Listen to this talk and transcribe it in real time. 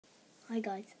Hi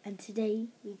guys, and today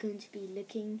we're going to be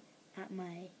looking at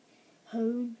my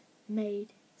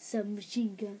homemade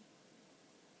submachine gun.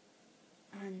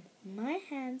 And my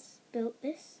hands built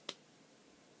this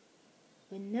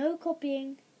with no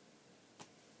copying,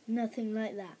 nothing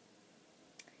like that.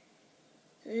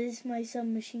 So this is my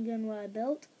submachine gun what I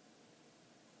built.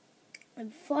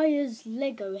 It fires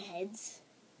Lego heads.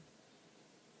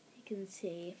 You can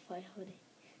see if I hold it.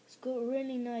 It's got a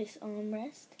really nice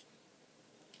armrest.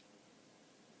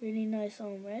 Really nice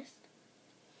armrest.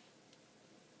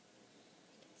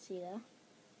 You can see that.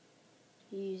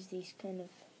 You use these kind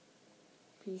of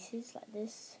pieces like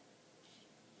this.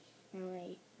 And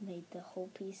I made the whole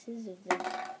pieces of the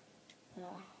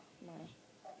my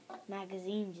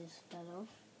magazine just fell off.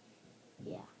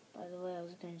 Yeah, by the way, I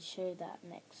was going to show that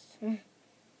next.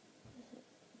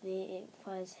 It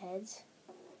fires heads.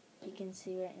 You can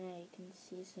see right now, you can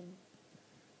see some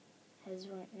heads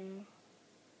right now.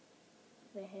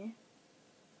 Over here.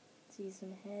 See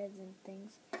some heads and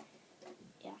things.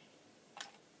 Yeah.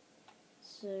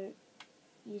 So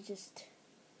you just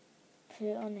put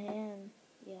it on here and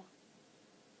yeah.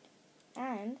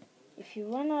 And if you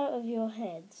run out of your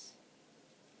heads,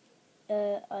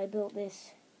 I built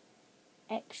this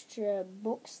extra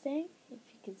box thing. If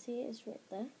you can see it, it's right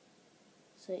there.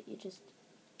 So you just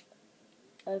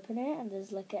open it and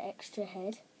there's like an extra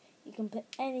head. You can put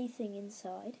anything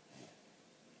inside.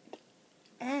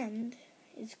 And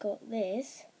it's got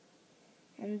this,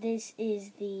 and this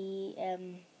is the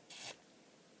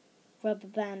rubber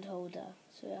band holder.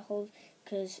 So it holds,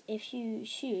 because if you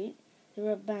shoot, the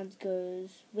rubber band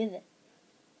goes with it.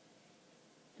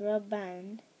 The rubber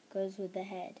band goes with the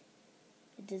head.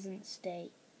 It doesn't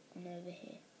stay on over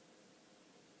here.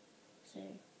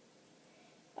 So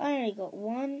I only got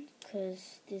one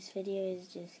because this video is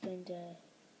just going to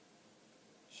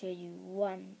show you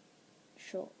one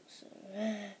shot. So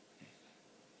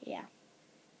yeah.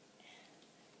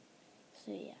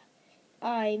 So yeah.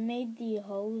 I made the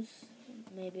holes.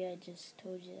 Maybe I just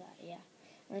told you that. Yeah.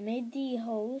 I made the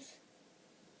holes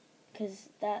because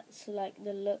that's like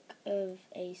the look of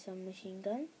a submachine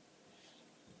gun.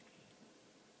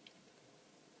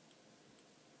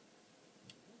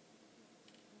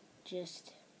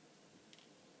 Just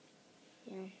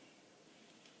yeah.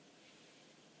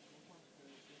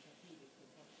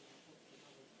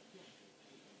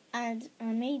 And I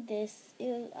made this.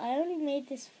 I only made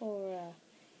this for an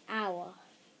hour.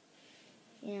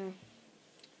 Yeah,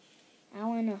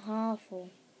 hour and a half or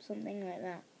something like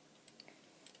that.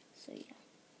 So yeah,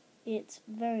 it's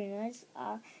very nice.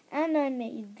 And I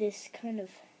made this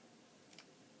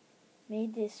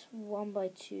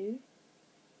 1x2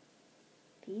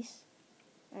 piece.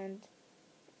 And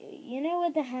you know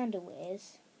where the handle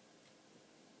is?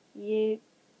 You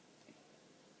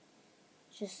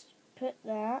just put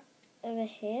that over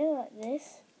here like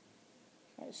this,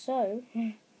 like so,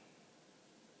 and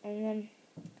then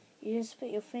you just put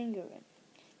your finger in.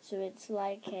 So it's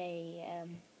like a,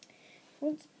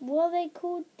 what are they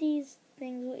called, these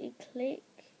things what you click?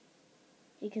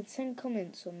 You can send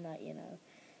comments on that, you know.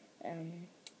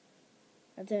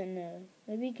 I don't know.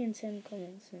 Maybe you can send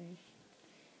comments and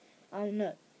I don't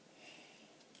know.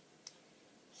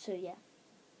 So yeah.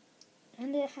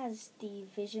 And it has the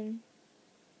vision.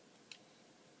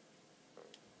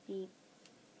 The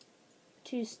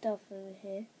two stuff over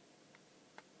here.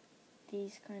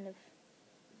 These kind of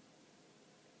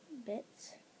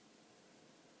bits.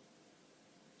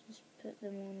 Just put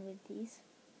them on with these.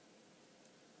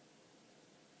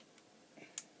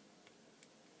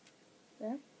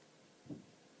 There.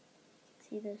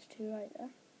 See those two right there?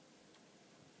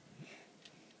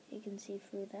 You can see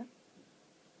through there.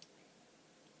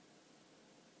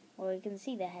 Or you can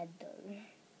see the head though.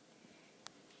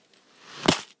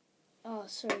 Oh,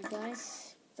 sorry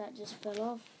guys, that just fell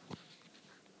off.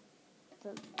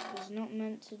 That was not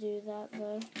meant to do that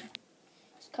though.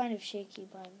 It's kind of shaky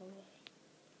by the way.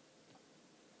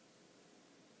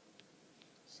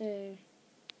 So,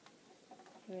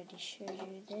 I already showed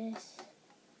you this.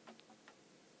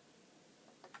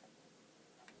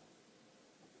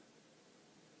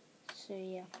 So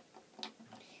yeah.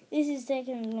 This is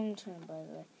taking a long time by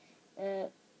the way.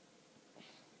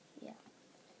 Yeah.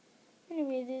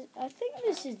 Anyway, I think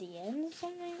this is the end or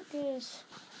something, because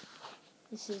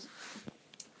this is,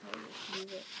 I'll just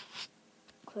move it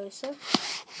closer.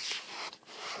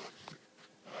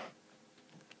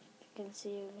 You can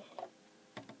see over here,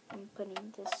 I'm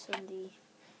putting this on the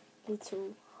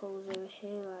little holes over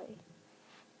here,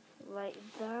 like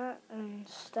that and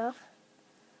stuff,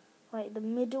 like the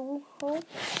middle hole.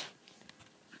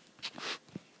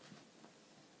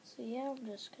 So yeah, I'm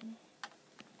just gonna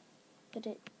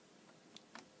put it.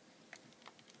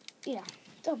 Yeah,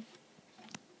 done.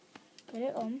 Put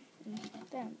it on.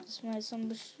 Damn, that's my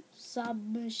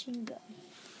submachine gun.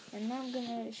 And now I'm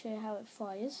gonna show you how it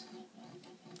fires.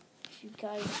 If you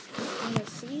guys wanna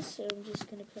see, so I'm just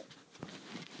gonna put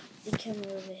the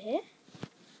camera over here.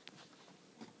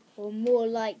 Or more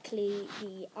likely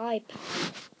the iPad.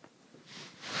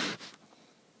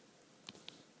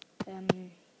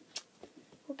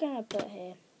 What can I put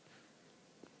here?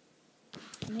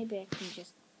 Maybe I can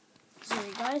just,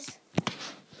 sorry guys,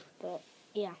 but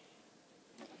yeah,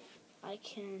 I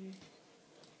can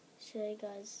show you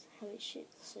guys how it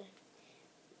shoots. So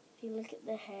if you look at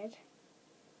the head,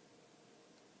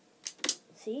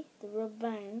 see the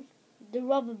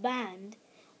rubber band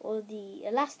or the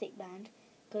elastic band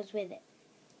goes with it.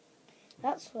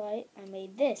 That's why I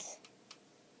made this,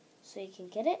 so you can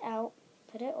get it out,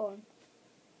 put it on.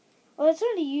 Well, it's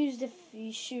only used if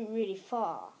you shoot really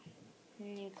far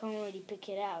and you can't really pick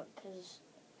it out because,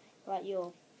 like,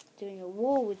 you're doing a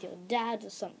war with your dad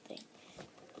or something.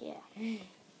 Yeah,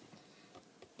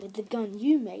 with the gun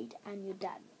you made and your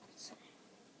dad made, so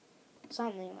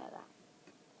something like that.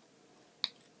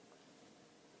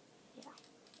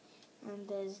 Yeah, and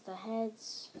there's the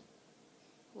heads.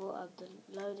 What are the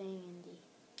loading and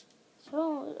the.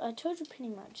 So I told you pretty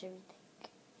much everything.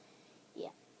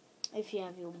 Yeah. If you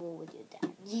have your war with your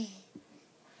dad.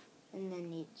 And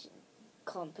then you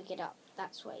can't pick it up.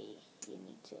 That's why you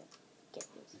need to get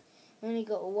this. I only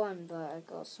got one, but I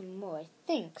got some more. I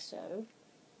think so.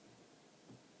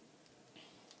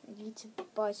 I need to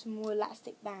buy some more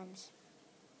elastic bands.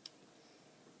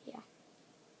 Yeah.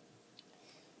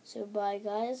 So bye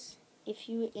guys. If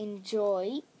you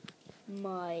enjoy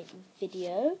my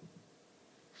video,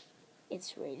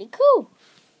 it's really cool.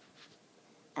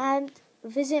 And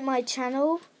visit my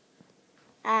channel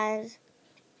and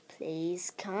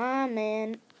please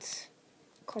comment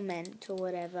or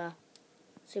whatever.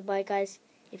 So bye guys.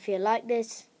 If you like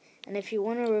this and if you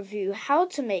want to review how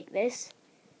to make this,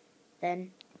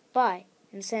 then bye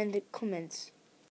and send the comments.